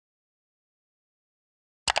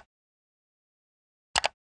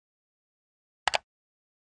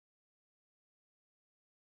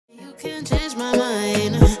You can't change my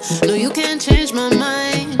mind. No, you can't change my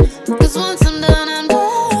mind. Cause once I'm done, I'm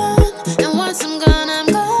done. And once I'm gone, I'm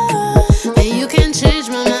gone. And you can't change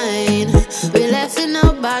my mind. We're laughing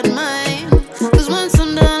out bad mind. Cause once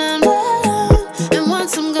I'm done, I'm done. And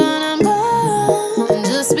once I'm gone, I'm gone. And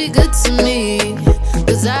just be good to me.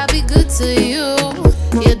 Cause I'll be good to you.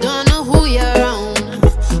 You don't know who you're around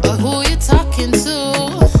or who you're talking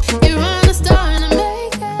to. You're on a star in a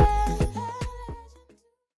makeup.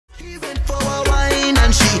 He went for a wine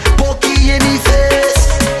and she pokey in his face.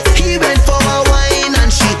 He went for a wine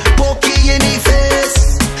and she pokey in his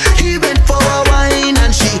face. He went for a wine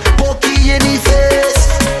and she pokey in his face.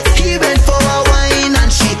 He went for a wine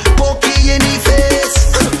and she pokey in his face.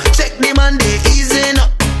 Check the man they easing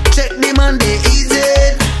up. Check the man they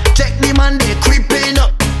easing. Check the man they creeping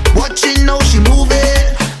up. Watching how she moving.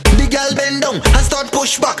 The girl bend down and start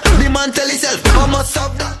push back. The man tell himself I must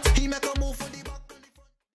have that. He make a move for the back.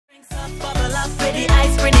 Bubble up with the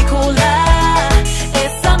ice, pretty cooler.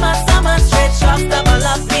 It's summer, summer, stretch off, double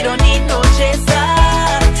up. We don't need no chaser.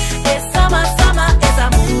 It's summer, summer, it's a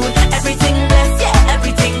mood. Everything blessed, yeah,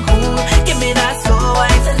 everything cool. Give me that slow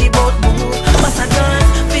wine till the boat move. What's a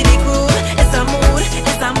dance, pretty cool. It's a mood,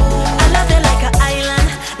 it's a mood. I love it like an island,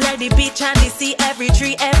 like the beach and the sea. Every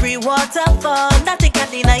tree, every waterfall. Nothing can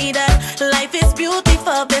deny that. Life is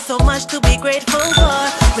beautiful. There's so much to be grateful for.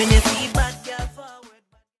 When you see bad girl forward.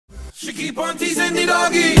 She keep on teasing the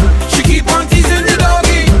doggy. She keep on teasing the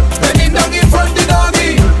doggy. Bending down in front the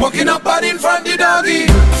doggy. Walking up bad in front the doggy.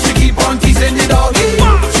 She keep on teasing the doggy.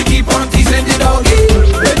 She keep on teasing the doggy.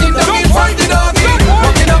 Bending down in front the doggy.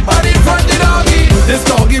 Walking up bad in front the doggy. This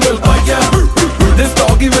doggy will bite ya. This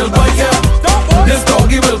doggy will bite ya. This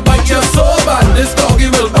doggy will bite ya so bad. This doggy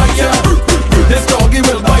will bite ya. This doggy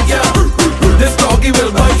will bite ya. This doggy will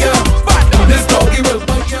bite ya. This doggy will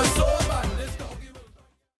bite ya so bad. This doggy will bite ya.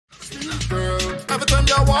 Girl, every time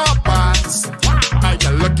you walk past, I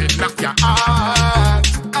you looking at your eyes.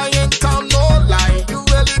 I ain't tell no lie, you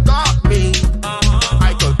really got me.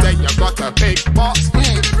 I could tell you got a big boss.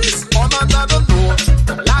 On another note,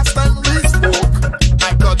 the last time we spoke,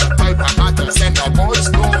 I got the type of man to send a voice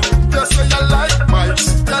note. You say you like mics,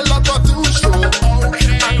 you love what to show.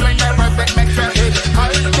 And when everything makes your head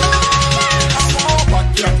high, I want what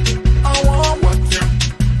you, I want what you.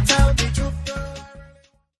 Tell the truth, girl.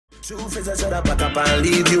 Truth is I should have packed up and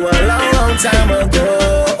leave you a long, long time ago.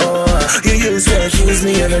 You used to accuse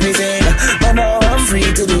me of everything, but now I'm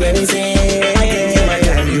free to do anything. I gave you my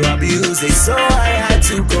time, you abused it, so I had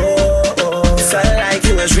to go. Felt like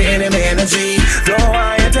you was draining my energy. Don't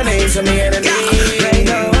want you to leave to me enemy. Right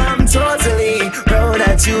now I'm totally proud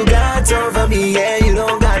that you got over me. Yeah, you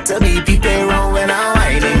don't got to be peeping around when I'm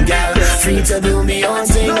whining, gal. Free to do me own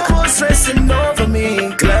thing. No more stressing over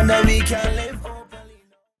me. Glad that we can live.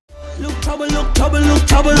 Look trouble, look trouble, look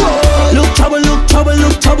trouble. Look trouble, look trouble,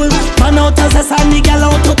 look trouble. Man out as a sandy gal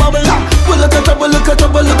out to bubble. Well, look at trouble, look at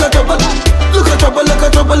trouble, look at trouble. Look at trouble, look at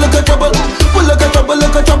trouble, look at trouble. Well, look at trouble,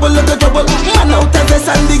 look at trouble, look at trouble. Man out as a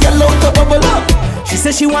sandy gal out to bubble. She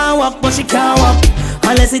says she want walk but she can't walk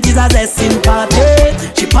unless it is a zesting party.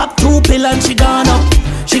 She pop 2 pill and she gone up.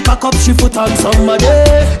 She cock up, she foot on somebody.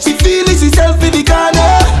 She feeling herself in the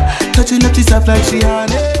corner, touching up herself like she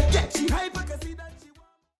honey.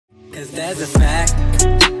 Cause that's a fact.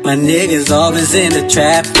 My niggas always in the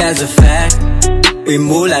trap, that's a fact. We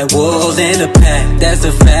move like wolves in the pack, that's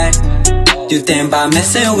a fact. You think about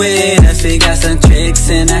messing with us, we got some tricks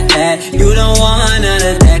in the hat. You don't want none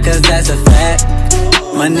of that, cause that's a fact.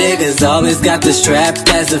 My niggas always got the strap,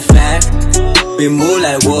 that's a fact. We move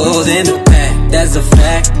like wolves in the pack, that's a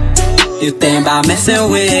fact. You think about messing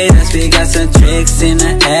with us, we got some tricks in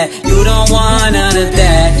the hat. You don't want none of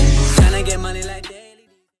that. Tryna get money like that.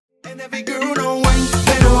 And every girl don't whine,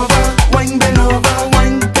 bend over, whine, bend over,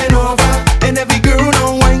 whine, bend over. And every girl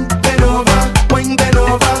don't whine, bend over, whine, bend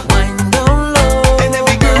over, whine down low. And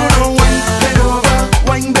every girl don't whine, bend over,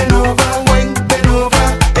 whine, bend over, whine, bend over.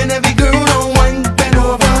 And every girl don't whine, bend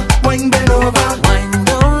over, whine, bend over, whine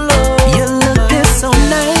down low. You looking so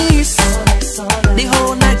nice. The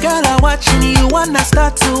whole night, girl, I watching you and I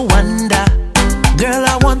start to wonder. Girl,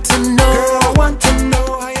 I want to know. Girl, I want to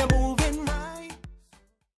know how you're moving right.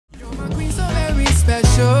 You're my queen, so very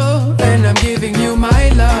special, and I'm giving you my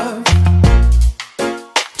love.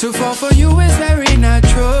 To fall for you is very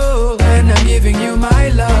natural, and I'm giving you my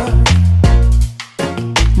love.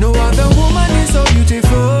 No other woman is so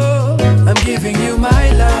beautiful, I'm giving you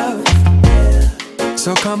my love.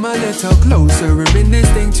 So come a little closer, we're in this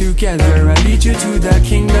thing together. I lead you to the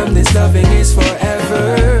kingdom, this loving is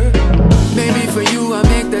forever. Maybe for you I'll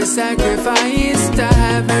make the sacrifice to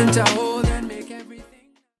have and to hold.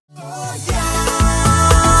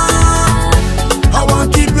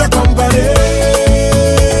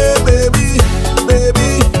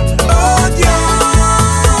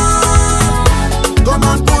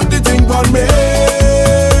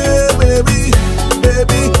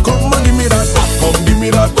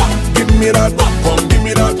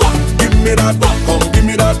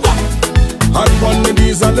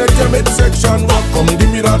 midsection. Come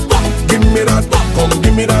give me that, give me that, come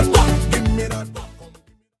give me that, give me that.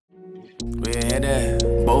 We had that,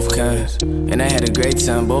 both kinds, and I had a great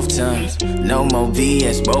time both times. No more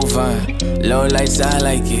BS, bovine. Low lights, I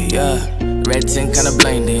like it, yeah. Red tint kinda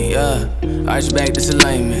blinding, yeah. Archback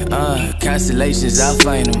disalignment, constellations, I'll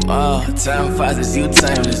find them, time fathers, you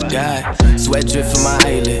timeless, God. Sweat drip from my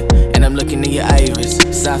eyelid, and I'm looking in your iris.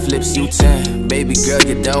 Soft lips, you 10, baby girl,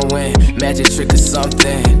 you don't win. Magic trick or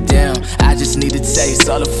something, damn. I just need a taste,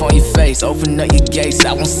 all up on your face. Open up your gates,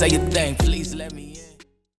 I won't say a thing, please let me in.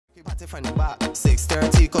 From the back,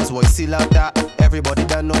 6:30, cause boy see like that. Everybody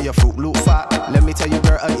done know your fruit look fat. Let me tell you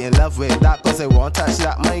girl, I in love with that, cause I won't touch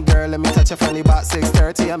that. My girl, let me touch you from the back,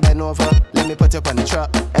 6:30 and bend over. Let me put you on the truck.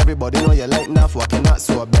 Everybody know you like enough, walking out,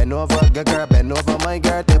 so bend over. Good girl, bend over, my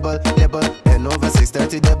girl, dibble, dibble. Bend over,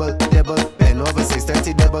 6:30, dibble, dibble. Bend over,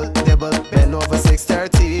 6:30, dibble, dibble. Bend over,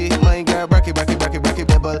 6:30, my girl, breaky, breaky, breaky, breaky,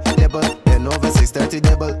 dibble, dibble. Bend over, 6:30,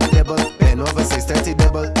 dibble, dibble. Bend over, 6:30,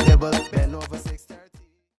 dibble, dibble. Bend over, 6:30.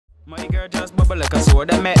 My girl just bubble like a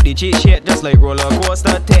soda, make the cheat shit just like roller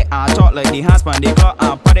coaster. Take and talk like the hands on the car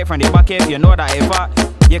and put it from the back if you know that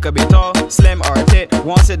if you could be tall, slim or thick.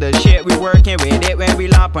 Once it the shit we working with it when we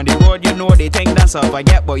lamp on the road, you know they think that's all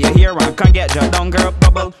forget, but you hear and can't get your down, girl.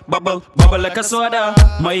 Bubble, bubble, bubble like a soda.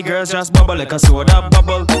 My girls just bubble like a soda,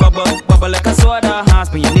 bubble, bubble, bubble like a soda. Hands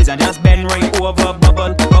on your knees and just bend right over,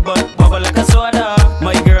 bubble, bubble, bubble like a soda.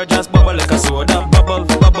 My girl just bubble like a soda, bubble,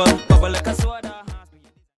 bubble, bubble like a soda.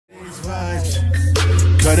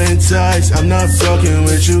 Cutting ties, I'm not fucking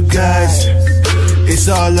with you guys. It's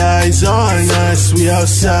all eyes on us, we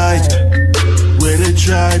outside. We're the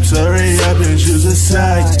tribes, hurry up and choose a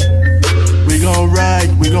side. We gon'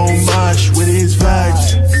 ride, we gon' march with these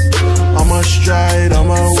vibes. I'm on stride, on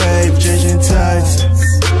my wave, changing tides.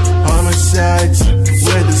 On my sides,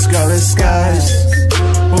 with the scarlet skies.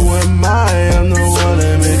 Who am I? I'm the one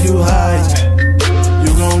that make you hide.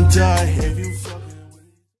 You gon' die if you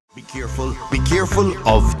Be careful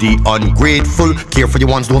of the ungrateful. Care for the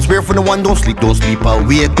ones, don't spare for the one, don't sleep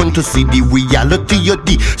awaken to see the reality of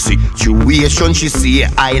the situation. She say,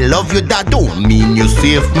 I love you, that don't mean you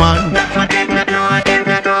safe, man.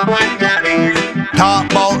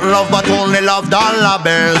 Talk about love, but only love dollar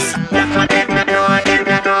bills.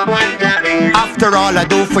 After all I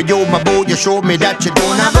do for you, my boy, you show me that you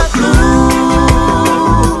don't have a clue.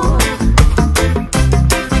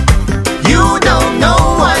 You don't know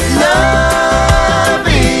what love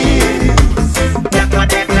is.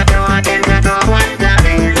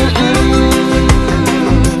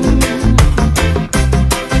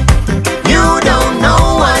 You don't know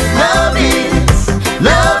what love is.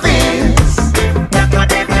 Love is.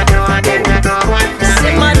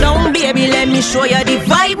 Simmer down, baby, let me show you the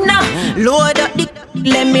vibe now. Load up the,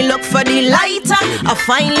 let me look for the lighter. A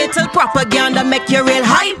fine little propaganda make you real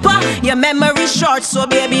hyper. Your memory short, so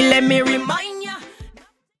baby, let me remind you.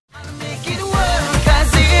 Make it work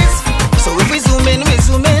as is. So if we zoom in, we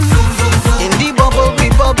zoom in. In the bubble, we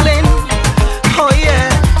bubbling. Oh yeah,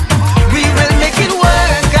 we will make it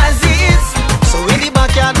work as is. So in the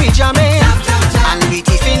backyard, we jamming. And we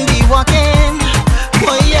tiffin the walking.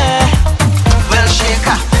 Oh yeah. Well,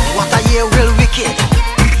 shaker, what a year real wicked.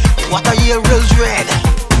 What a year real dread.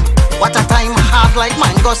 What a time hard like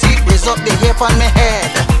mine, gossip raise up the hair on my head.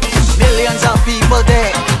 Millions of people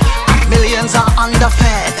dead, millions are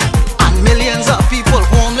underfed, and millions of people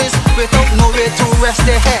homeless without nowhere to rest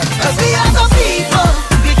their head. Cause we are the people,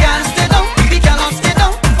 we can't stay down, we cannot stay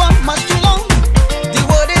down for much too long. The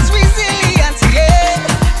word is resilient, yeah.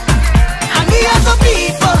 And we are the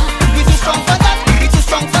people, we too strong for that, we too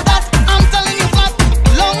strong for that. I'm telling you flat,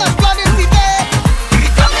 long as blood is we dead. We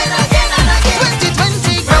coming again and again.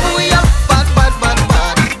 2020, grab we up, bad, bad, bad,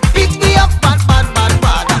 bad. Beat me up, bad, bad, bad,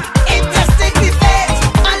 bad. It just take me fate,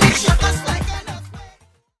 and it shook us like an earthquake.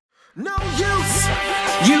 no use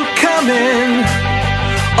you coming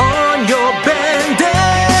on your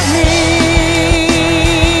bended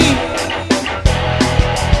knee.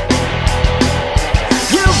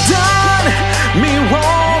 You've done me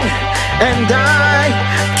wrong, and I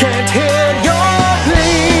can't hear your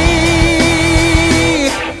plea.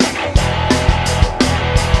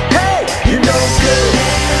 Hey, you no good,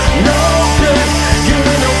 no good. You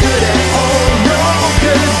ain't no good at all, no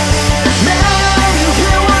good. Now you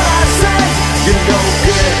hear what I say. You no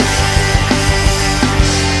good.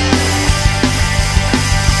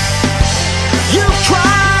 You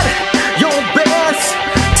tried your best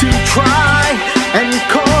to try and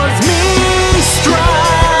cause me strife.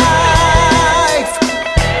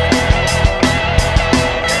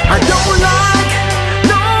 I don't like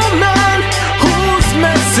no man who's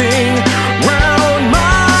messing round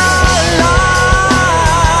my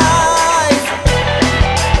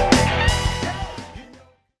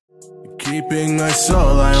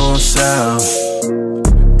soul I won't sell.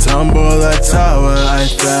 Tumble that tower I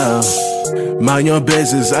fell. Mind your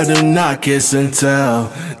business, I do not kiss and tell.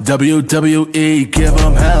 WWE, give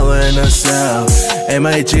them hell in a cell.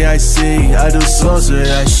 MAGIC, I do sorcery,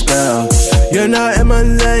 I spell. You're not in my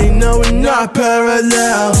lane, no we're not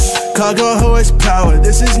parallel. Cargo horsepower,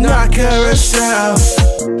 this is not carousel.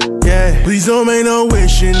 Yeah, please don't make no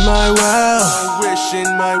wish in my well.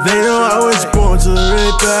 They know I was born to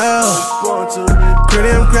rebel.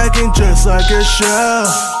 Cranium cracking just like a shell.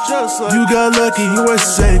 You got lucky, you were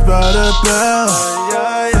safe by the bell.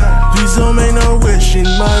 Please don't make no wish in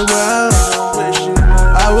my well.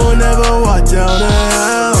 I will never walk down a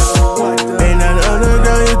hell. Ain't that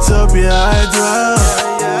underground utopia I dwell.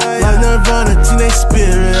 Like Nirvana, teenage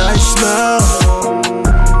spirit I smell.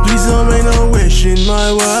 Please don't make no wish in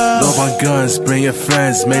my world. Love on guns, bring your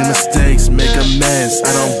friends. Made mistakes, make amends.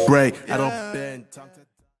 I don't break, I don't bend.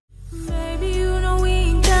 Baby, you know we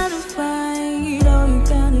ain't gotta fight. All you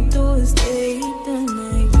gotta do is stay the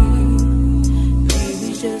night.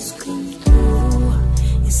 Baby, just come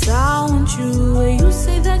through. Yes, I want you. You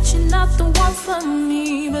say that you're not the one for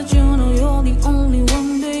me, but you know you're the only one.